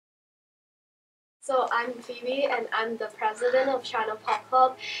So I'm Phoebe and I'm the president of China Pop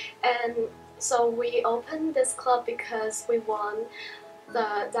Club, and so we opened this club because we want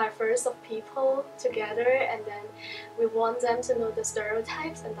the diverse of people together, and then we want them to know the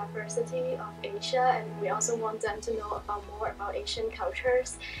stereotypes and diversity of Asia, and we also want them to know more about Asian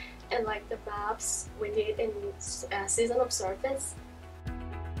cultures and like the maps we did in season of service.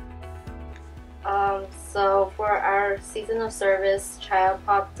 So for our season of service, Child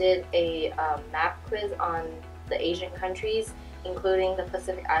Pop did a map quiz on the Asian countries, including the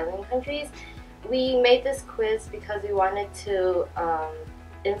Pacific Island countries. We made this quiz because we wanted to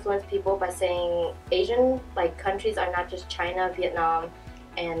influence people by saying Asian countries are not just China, Vietnam,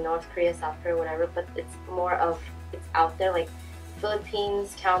 and North Korea, South Korea, whatever, but it's more of, it's out there. Like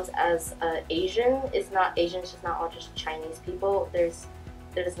Philippines counts as Asian. It's not Asian, it's just not all just Chinese people. There's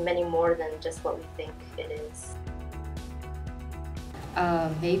many more than just what we think it is.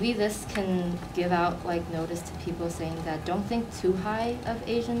 Maybe this can give out notice to people saying that don't think too high of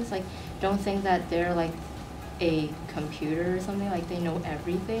Asians, don't think that they're like a computer or something, like they know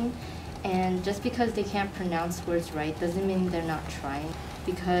everything. And just because they can't pronounce words right doesn't mean they're not trying,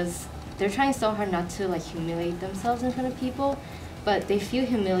 because they're trying so hard not to humiliate themselves in front of people, but they feel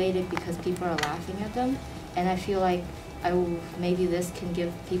humiliated because people are laughing at them. And I feel like maybe this can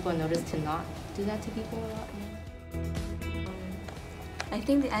give people a notice to not do that to people a lot more. I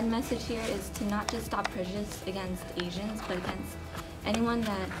think the end message here is to not just stop prejudice against Asians, but against anyone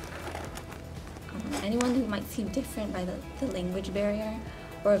who might seem different by the language barrier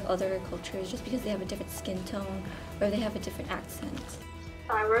or of other cultures, just because they have a different skin tone or they have a different accent.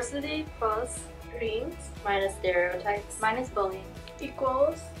 Diversity plus dreams Minus stereotypes. Minus bullying.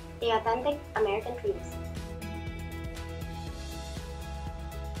 equals the authentic American dreams.